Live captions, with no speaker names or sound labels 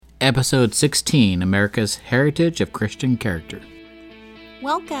Episode 16, America's Heritage of Christian Character.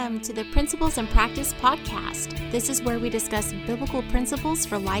 Welcome to the Principles and Practice podcast. This is where we discuss biblical principles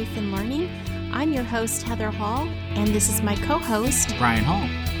for life and learning. I'm your host, Heather Hall, and this is my co-host, Brian Hall.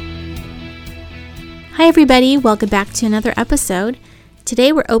 Hi, everybody. Welcome back to another episode.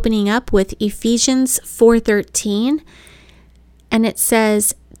 Today, we're opening up with Ephesians 4:13, and it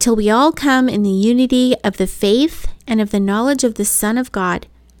says, "Till we all come in the unity of the faith and of the knowledge of the Son of God,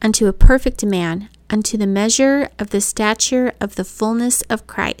 unto a perfect man, unto the measure of the stature of the fullness of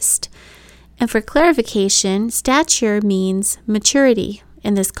Christ." And for clarification, stature means maturity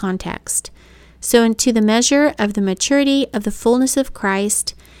in this context. So into the measure of the maturity of the fullness of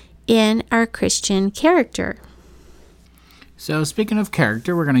Christ in our Christian character. So speaking of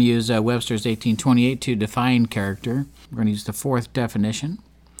character, we're going to use Webster's 1828 to define character. We're going to use the fourth definition.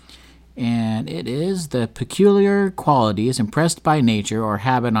 And it is the peculiar qualities impressed by nature or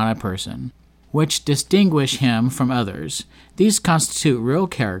habit on a person, which distinguish him from others. These constitute real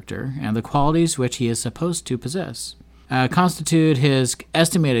character, and the qualities which he is supposed to possess constitute his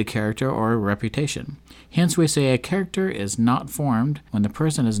estimated character or reputation. Hence we say a character is not formed when the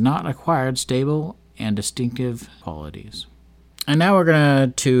person has not acquired stable and distinctive qualities. And now we're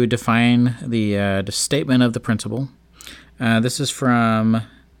going to define the statement of the principle. This is from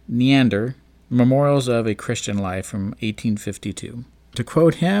Neander, Memorials of a Christian Life from 1852. To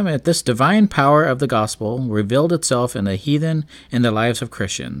quote him, "This divine power of the gospel revealed itself in the heathen in the lives of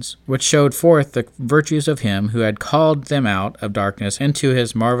Christians, which showed forth the virtues of him who had called them out of darkness into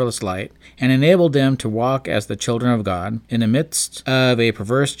his marvelous light, and enabled them to walk as the children of God, in the midst of a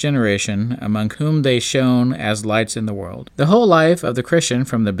perverse generation, among whom they shone as lights in the world. The whole life of the Christian,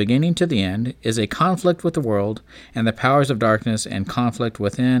 from the beginning to the end, is a conflict with the world and the powers of darkness, and conflict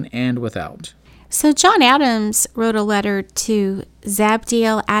within and without." So John Adams wrote a letter to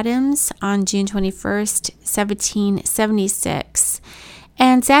Zabdiel Adams on June 21st, 1776.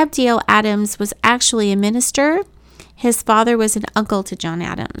 And Zabdiel Adams was actually a minister. His father was an uncle to John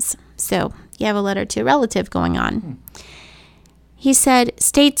Adams. So you have a letter to a relative going on. He said,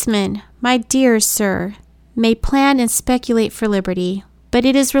 "Statesmen, my dear sir, may plan and speculate for liberty, but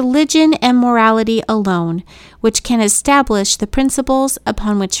it is religion and morality alone which can establish the principles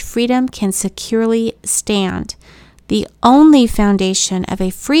upon which freedom can securely stand. The only foundation of a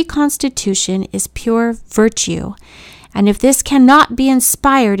free constitution is pure virtue, and if this cannot be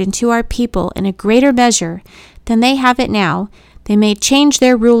inspired into our people in a greater measure than they have it now, they may change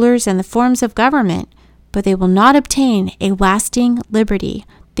their rulers and the forms of government, but they will not obtain a lasting liberty.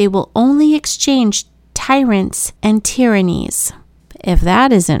 They will only exchange tyrants and tyrannies." If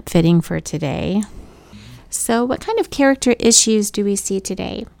that isn't fitting for today. So what kind of character issues do we see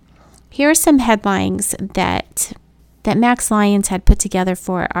today? Here are some headlines that Max Lyons had put together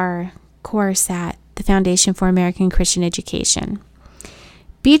for our course at the Foundation for American Christian Education.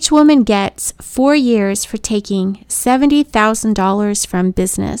 Beach woman gets 4 years for taking $70,000 from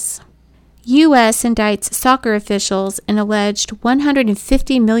business. U.S. indicts soccer officials in alleged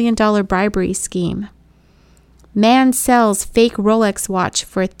 $150 million bribery scheme. Man sells fake Rolex watch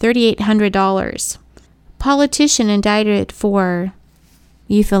for $3,800. Politician indicted for,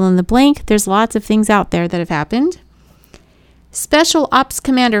 you fill in the blank. There's lots of things out there that have happened. Special Ops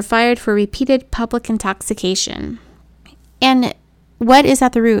Commander fired for repeated public intoxication. And what is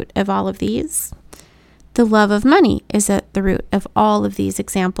at the root of all of these? The love of money is at the root of all of these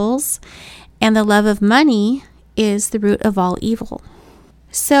examples. And the love of money is the root of all evil.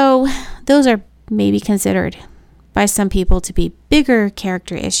 So those are maybe considered by some people to be bigger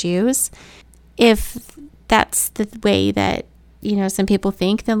character issues. If that's the way that, some people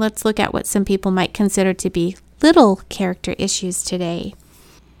think, then let's look at what some people might consider to be little character issues today.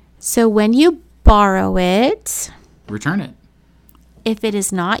 So when you borrow it, return it. If it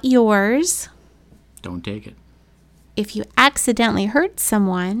is not yours, don't take it. If you accidentally hurt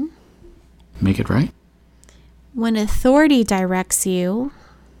someone, make it right. When authority directs you,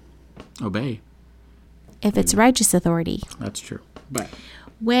 obey. If it's righteous authority. That's true. But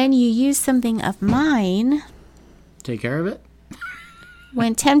when you use something of mine, take care of it.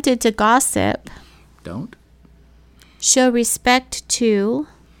 When tempted to gossip, don't. Show respect to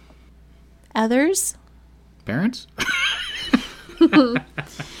others. Parents.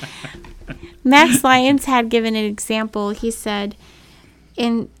 Max Lyons had given an example. He said,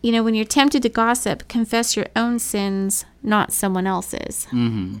 when you're tempted to gossip, confess your own sins, not someone else's.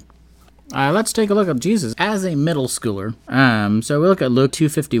 Mm-hmm. Let's take a look at Jesus as a middle schooler. So we look at Luke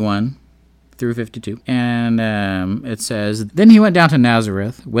 2:51 through 52. And it says, "Then he went down to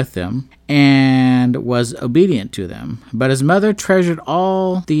Nazareth with them, and and was obedient to them. But his mother treasured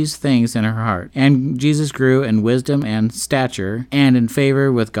all these things in her heart. And Jesus grew in wisdom and stature and in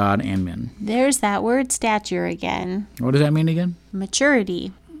favor with God and men. There's that word stature again. What does that mean again?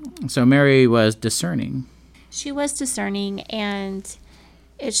 Maturity. So Mary was discerning. She was discerning, and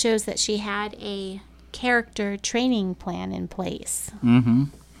it shows that she had a character training plan in place. Mm-hmm.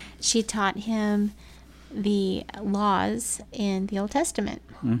 She taught him the laws in the Old Testament.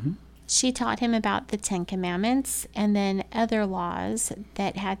 Mm-hmm. She taught him about the Ten Commandments and then other laws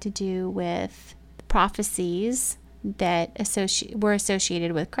that had to do with prophecies that were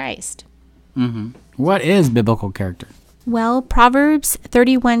associated with Christ. Mm-hmm. What is biblical character? Well, Proverbs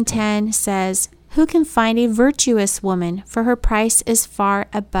 31:10 says, "Who can find a virtuous woman? For her price is far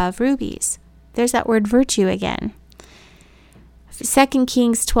above rubies." There's that word virtue again. 2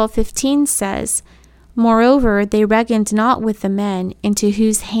 Kings 12:15 says, "Moreover, they reckoned not with the men into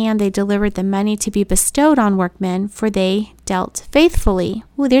whose hand they delivered the money to be bestowed on workmen, for they dealt faithfully."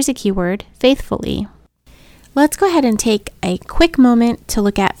 Ooh, there's a key word, faithfully. Let's go ahead and take a quick moment to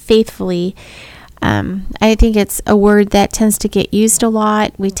look at faithfully. I think it's a word that tends to get used a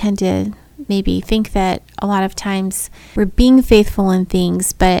lot. We tend to maybe think that a lot of times we're being faithful in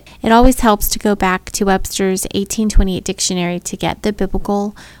things, but it always helps to go back to Webster's 1828 dictionary to get the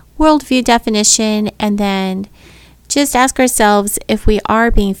biblical worldview definition, and then just ask ourselves if we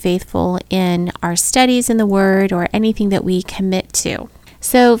are being faithful in our studies in the Word or anything that we commit to.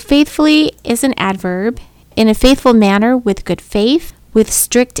 So faithfully is an adverb. In a faithful manner, with good faith, with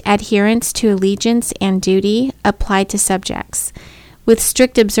strict adherence to allegiance and duty applied to subjects, with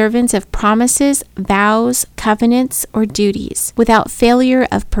strict observance of promises, vows, covenants, or duties, without failure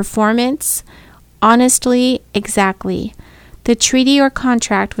of performance, honestly, exactly. The treaty or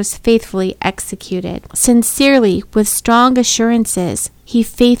contract was faithfully executed. Sincerely, with strong assurances, he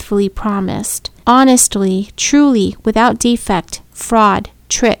faithfully promised. Honestly, truly, without defect, fraud,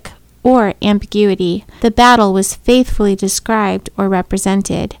 trick, or ambiguity, the battle was faithfully described or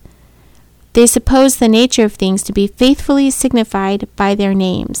represented. They suppose the nature of things to be faithfully signified by their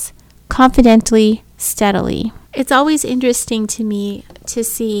names, confidently, steadily. It's always interesting to me to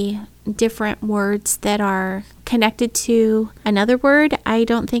see different words that are connected to another word. I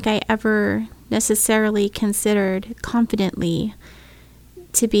don't think I ever necessarily considered confidently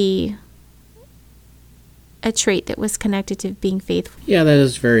to be a trait that was connected to being faithful. Yeah, that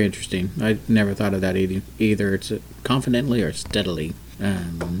is very interesting. I never thought of that either. It's confidently or steadily.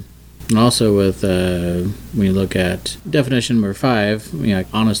 And also with, when you look at definition number 5, like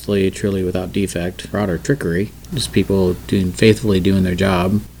honestly, truly, without defect, fraud or trickery, just people faithfully doing their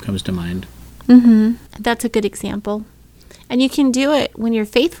job comes to mind. Mm-hmm. That's a good example. And you can do it, when you're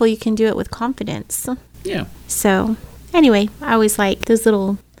faithful, you can do it with confidence. Yeah. So, anyway, I always like those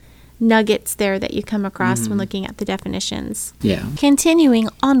little nuggets there that you come across when looking at the definitions. Yeah. Continuing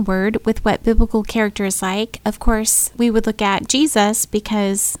onward with what biblical character is like, of course, we would look at Jesus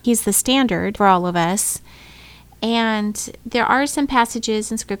because he's the standard for all of us. And there are some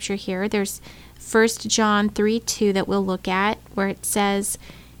passages in Scripture here. There's 1 John 3:2 that we'll look at, where it says,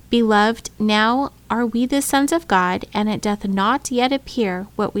 "Beloved, now are we the sons of God, and it doth not yet appear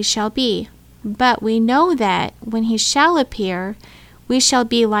what we shall be. But we know that when he shall appear, we shall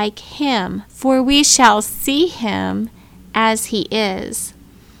be like him, for we shall see him as he is."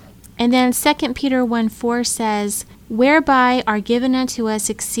 And then 2 Peter 1:4 says, "Whereby are given unto us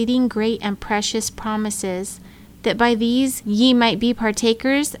exceeding great and precious promises, that by these ye might be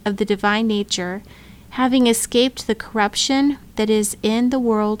partakers of the divine nature, having escaped the corruption that is in the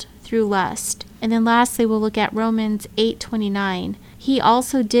world through lust." And then lastly, we'll look at Romans 8:29. "He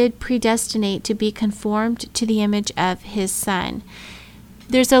also did predestinate to be conformed to the image of his Son."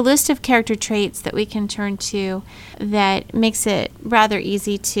 There's a list of character traits that we can turn to that makes it rather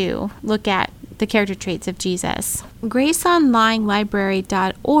easy to look at the character traits of Jesus.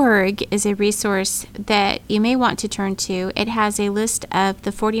 GraceOnlineLibrary.org is a resource that you may want to turn to. It has a list of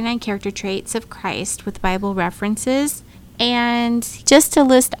the 49 character traits of Christ with Bible references. And just to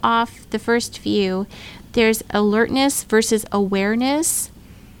list off the first few, there's alertness versus awareness,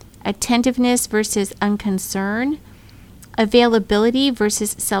 attentiveness versus unconcern, availability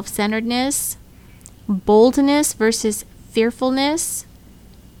versus self-centeredness, boldness versus fearfulness,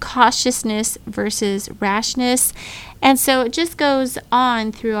 cautiousness versus rashness. And so it just goes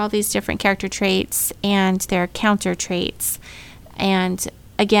on through all these different character traits and their counter traits. And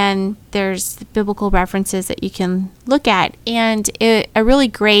again, there's biblical references that you can look at. And a really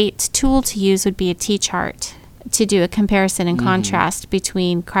great tool to use would be a T-chart to do a comparison and contrast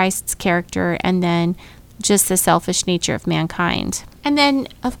between Christ's character and then just the selfish nature of mankind. And then,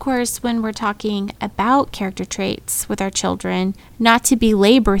 of course, when we're talking about character traits with our children, not to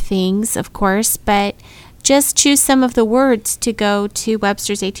belabor things, of course, but just choose some of the words to go to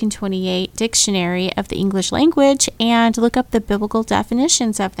Webster's 1828 Dictionary of the English Language and look up the biblical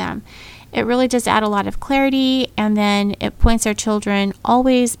definitions of them. It really does add a lot of clarity, and then it points our children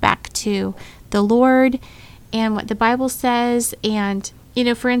always back to the Lord and what the Bible says. And,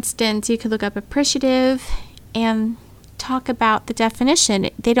 for instance, you could look up appreciative and talk about the definition.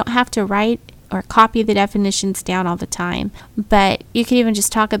 They don't have to write or copy the definitions down all the time, but you can even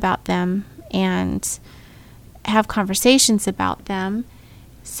just talk about them and have conversations about them.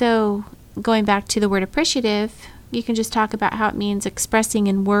 So going back to the word appreciative, you can just talk about how it means expressing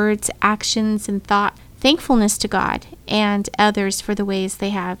in words, actions, and thought thankfulness to God and others for the ways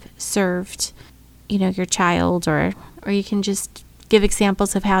they have served, your child, or you can just give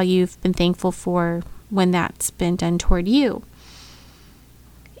examples of how you've been thankful for when that's been done toward you.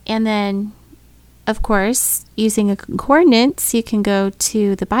 And then, of course, using a concordance, you can go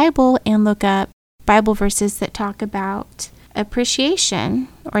to the Bible and look up Bible verses that talk about appreciation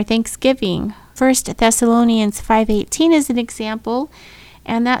or thanksgiving. 1 Thessalonians 5:18 is an example,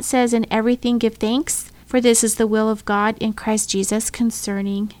 and that says, "In everything give thanks, for this is the will of God in Christ Jesus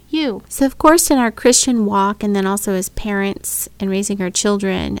concerning you." So, of course, in our Christian walk, and then also as parents and raising our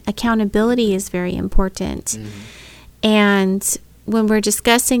children, accountability is very important. And when we're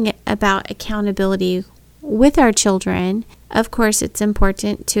discussing about accountability with our children, of course, it's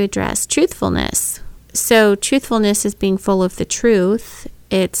important to address truthfulness. So truthfulness is being full of the truth.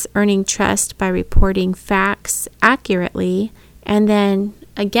 It's earning trust by reporting facts accurately. And then,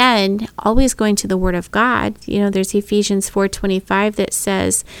 again, always going to the Word of God. There's Ephesians 4:25 that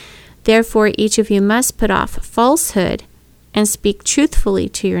says, "Therefore, each of you must put off falsehood and speak truthfully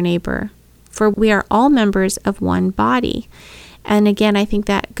to your neighbor, for we are all members of one body." And again, I think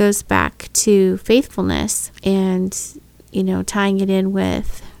that goes back to faithfulness and, tying it in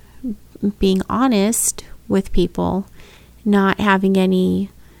with being honest with people, not having any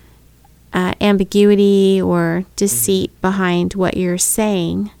ambiguity or deceit behind what you're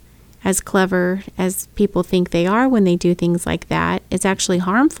saying. As clever as people think they are when they do things like that, it's actually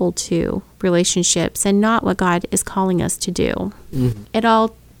harmful to relationships and not what God is calling us to do. It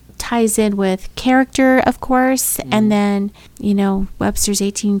all ties in with character, of course, and then, Webster's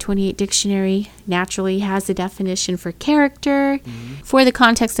 1828 Dictionary naturally has a definition for character. For the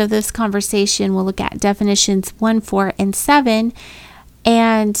context of this conversation, we'll look at definitions 1, 4, and 7,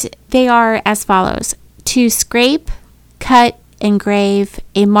 and they are as follows: to scrape, cut, engrave,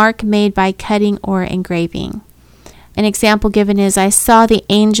 a mark made by cutting or engraving. An example given is, "I saw the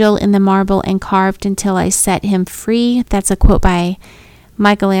angel in the marble and carved until I set him free." That's a quote by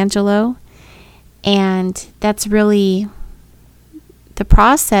Michelangelo, and that's really the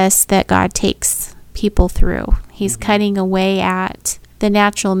process that God takes people through. He's cutting away at the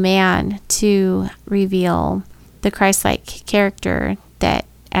natural man to reveal the Christ-like character that,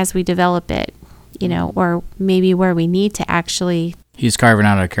 as we develop it, or maybe where we need to actually... He's carving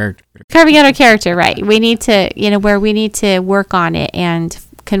out our character. Carving out our character, right. We need to, where we need to work on it and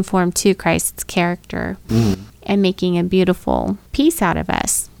conform to Christ's character. And making a beautiful piece out of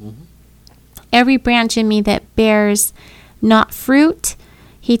us. "Every branch in me that bears not fruit,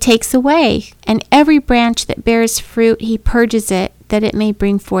 he takes away. And every branch that bears fruit, he purges it, that it may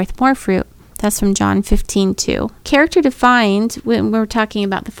bring forth more fruit." That's from John 15:2. Character defined, when we're talking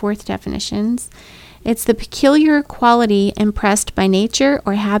about the fourth definitions, it's the peculiar quality impressed by nature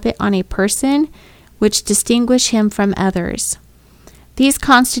or habit on a person which distinguish him from others. These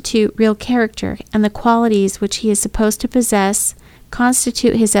constitute real character, and the qualities which he is supposed to possess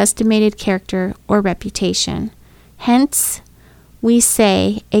constitute his estimated character or reputation. Hence, we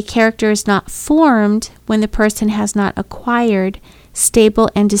say a character is not formed when the person has not acquired stable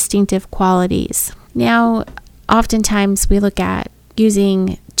and distinctive qualities. Now, oftentimes we look at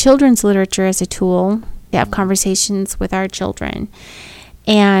using children's literature as a tool to have conversations with our children.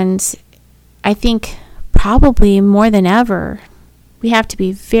 And I think probably more than ever, we have to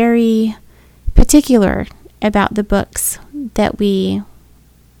be very particular about the books that we,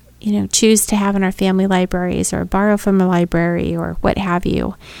 choose to have in our family libraries or borrow from a library or what have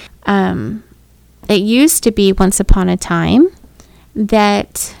you. It used to be once upon a time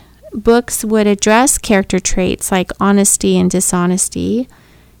that books would address character traits like honesty and dishonesty,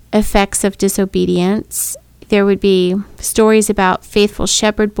 effects of disobedience. There would be stories about faithful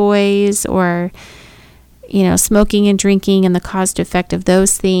shepherd boys or smoking and drinking and the cause and effect of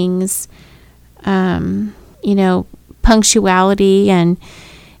those things, punctuality and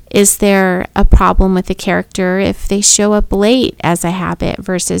Is there a problem with the character if they show up late as a habit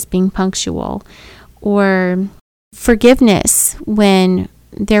versus being punctual? Or forgiveness when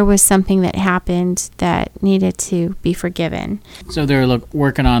there was something that happened that needed to be forgiven. So they're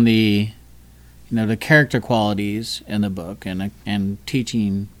working on the character qualities in the book and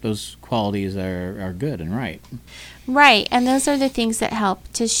teaching those qualities that are good and right. Right, and those are the things that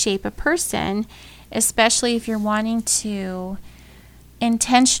help to shape a person, especially if you're wanting to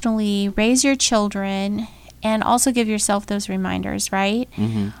intentionally raise your children and also give yourself those reminders, right?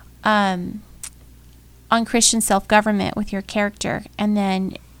 Mm-hmm. On Christian self-government with your character. And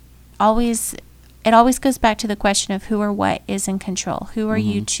then it always goes back to the question of who or what is in control. Who are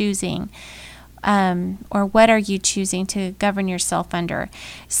you choosing? Or what are you choosing to govern yourself under?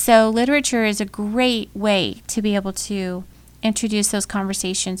 So literature is a great way to be able to introduce those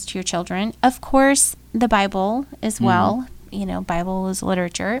conversations to your children. Of course, the Bible as well. Bible is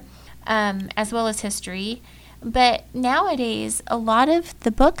literature, as well as history. But nowadays, a lot of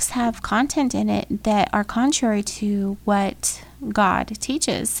the books have content in it that are contrary to what God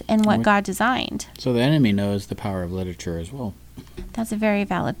teaches and what God designed. So the enemy knows the power of literature as well. That's a very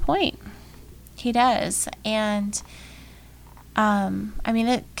valid point. He does. And,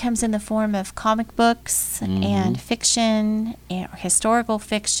 it comes in the form of comic books and fiction and historical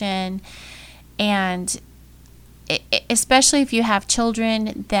fiction. And especially if you have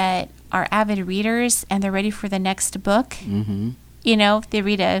children that are avid readers and they're ready for the next book. If they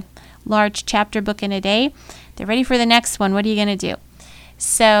read a large chapter book in a day, they're ready for the next one. What are you going to do?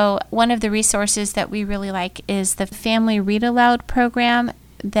 So one of the resources that we really like is the Family Read Aloud program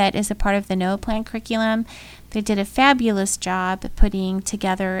that is a part of the Noah Plan curriculum. They did a fabulous job putting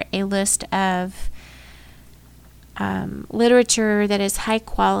together a list of literature that is high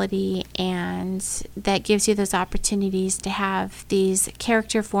quality and that gives you those opportunities to have these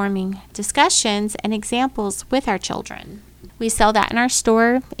character forming discussions and examples with our children. We sell that in our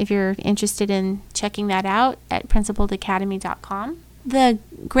store if you're interested in checking that out at principledacademy.com. The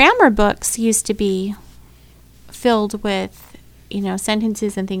grammar books used to be filled with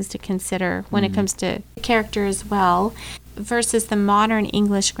sentences and things to consider when it comes to character as well. Versus the modern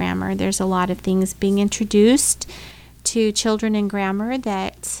English grammar, there's a lot of things being introduced to children in grammar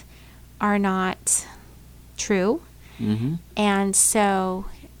that are not true. And so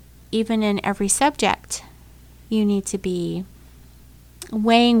even in every subject, you need to be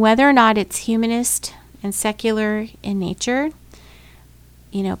weighing whether or not it's humanist and secular in nature,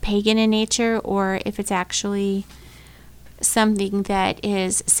 pagan in nature, or if it's actually something that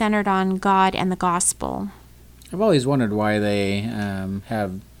is centered on God and the gospel. I've always wondered why they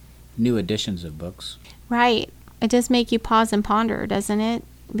have new editions of books. Right. It does make you pause and ponder, doesn't it?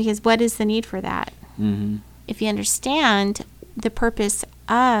 Because what is the need for that? If you understand the purpose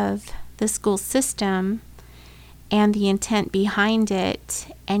of the school system and the intent behind it,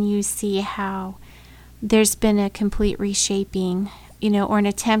 and you see how there's been a complete reshaping, or an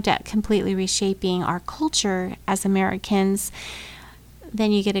attempt at completely reshaping our culture as Americans,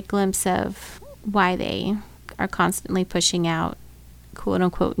 then you get a glimpse of why they are constantly pushing out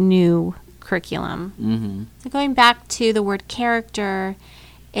quote-unquote new curriculum. So going back to the word character,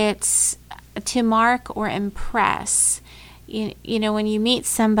 it's to mark or impress. When you meet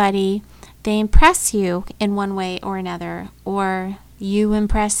somebody, they impress you in one way or another, or you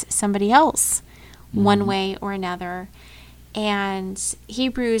impress somebody else one way or another. And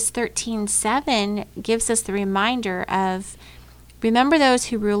Hebrews 13:7 gives us the reminder of, remember those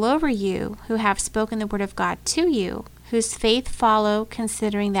who rule over you, who have spoken the word of God to you, whose faith follow,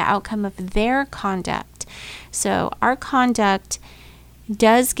 considering the outcome of their conduct. So our conduct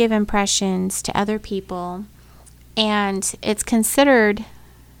does give impressions to other people, and it's considered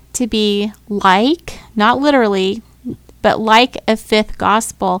to be not literally, but like a fifth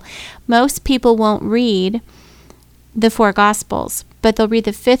gospel. Most people won't read the four gospels, but they'll read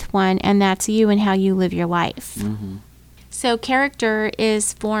the fifth one, and that's you and how you live your life. So character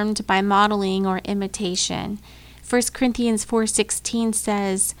is formed by modeling or imitation. 1 Corinthians 4:16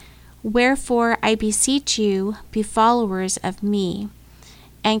 says, "Wherefore I beseech you, be followers of me."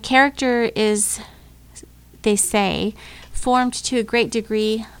 And character is, they say, formed to a great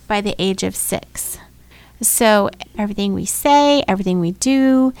degree by the age of 6. So everything we say, everything we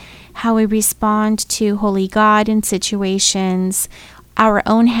do, how we respond to Holy God in situations, our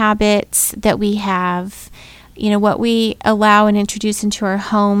own habits that we have, what we allow and introduce into our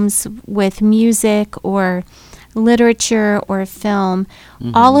homes with music or literature or film,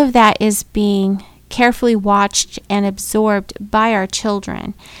 all of that is being carefully watched and absorbed by our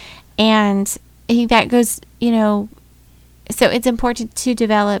children. And I think that goes, So it's important to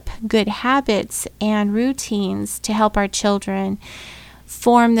develop good habits and routines to help our children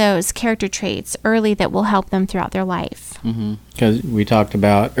form those character traits early that will help them throughout their life. Because we talked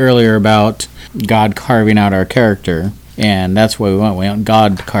about earlier about God carving out our character, and that's what we want. We want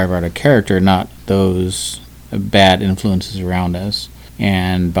God to carve out our character, not those bad influences around us.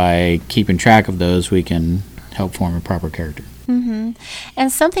 And by keeping track of those, we can help form a proper character. And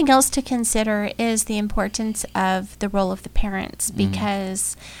something else to consider is the importance of the role of the parents,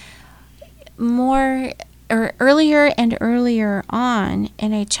 because earlier and earlier on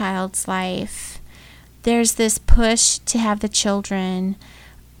in a child's life, there's this push to have the children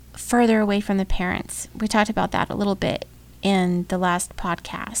further away from the parents. We talked about that a little bit in the last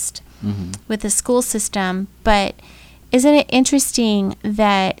podcast with the school system, but isn't it interesting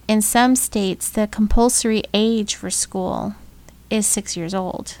that in some states the compulsory age for school is 6 years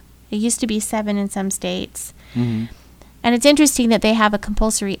old? It used to be 7 in some states. And it's interesting that they have a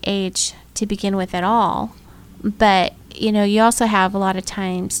compulsory age to begin with at all. But, you also have a lot of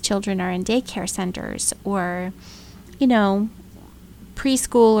times children are in daycare centers or,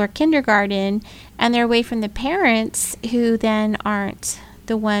 preschool or kindergarten, and they're away from the parents who then aren't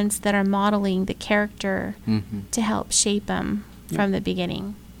the ones that are modeling the character to help shape them from the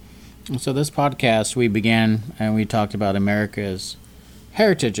beginning. So this podcast, we began and we talked about America's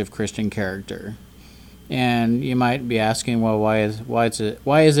heritage of Christian character. And you might be asking, well, why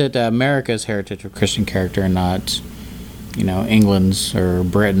is it America's heritage of Christian character and not, England's or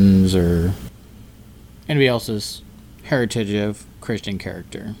Britain's or anybody else's heritage of Christian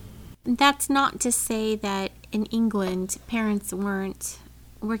character? That's not to say that in England, parents weren't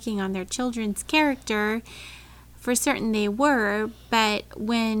working on their children's character. For certain they were, but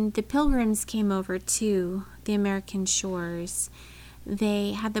when the Pilgrims came over to the American shores,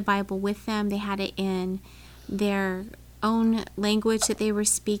 they had the Bible with them. They had it in their own language that they were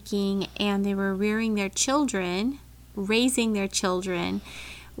speaking, and they were raising their children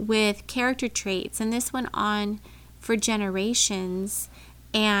with character traits. And this went on for generations.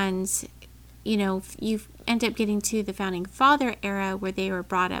 And, you end up getting to the Founding Father era where they were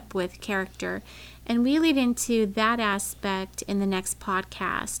brought up with character. And we lead into that aspect in the next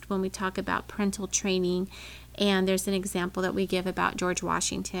podcast when we talk about parental training. And there's an example that we give about George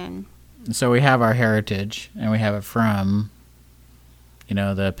Washington. So we have our heritage, and we have it from,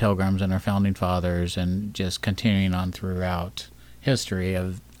 the Pilgrims and our Founding Fathers, and just continuing on throughout history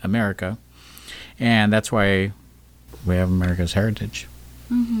of America. And that's why we have America's heritage.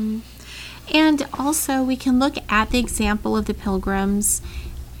 And also we can look at the example of the Pilgrims.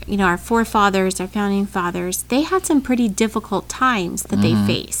 Our forefathers, our Founding Fathers, they had some pretty difficult times that they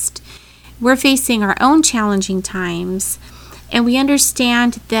faced. We're facing our own challenging times, and we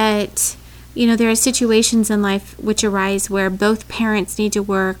understand that, there are situations in life which arise where both parents need to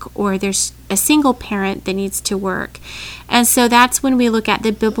work, or there's a single parent that needs to work. And so that's when we look at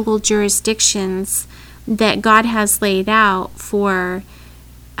the biblical jurisdictions that God has laid out for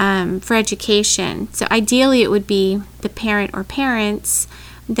education. So ideally it would be the parent or parents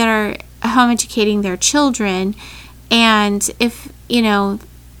that are home educating their children, and if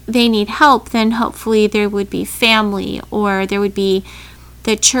they need help, then hopefully there would be family, or there would be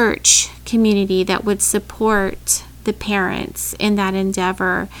the church community that would support the parents in that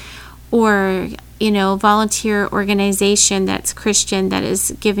endeavor, or volunteer organization that's Christian that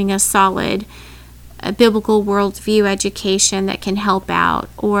is giving a solid biblical worldview education that can help out,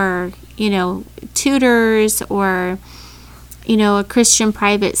 or tutors, or a Christian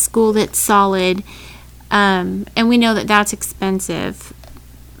private school that's solid. And we know that that's expensive.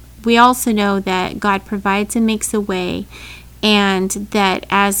 We also know that God provides and makes a way, and that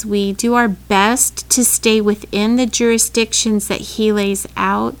as we do our best to stay within the jurisdictions that He lays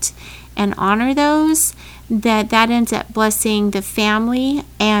out and honor those, that ends up blessing the family,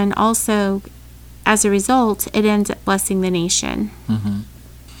 and also as a result, it ends up blessing the nation.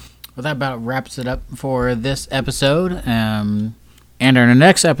 Well, that about wraps it up for this episode. And in our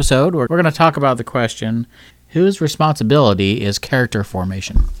next episode, we're going to talk about the question, whose responsibility is character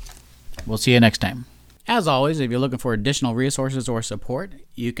formation? We'll see you next time. As always, if you're looking for additional resources or support,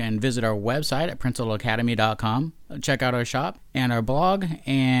 you can visit our website at principalacademy.com. Check out our shop and our blog,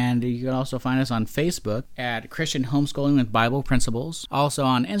 and you can also find us on Facebook at Christian Homeschooling with Bible Principles, also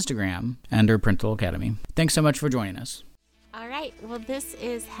on Instagram under Principal Academy. Thanks so much for joining us. All right. Well, this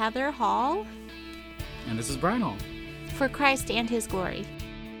is Heather Hall. And this is Brian Hall. For Christ and His glory.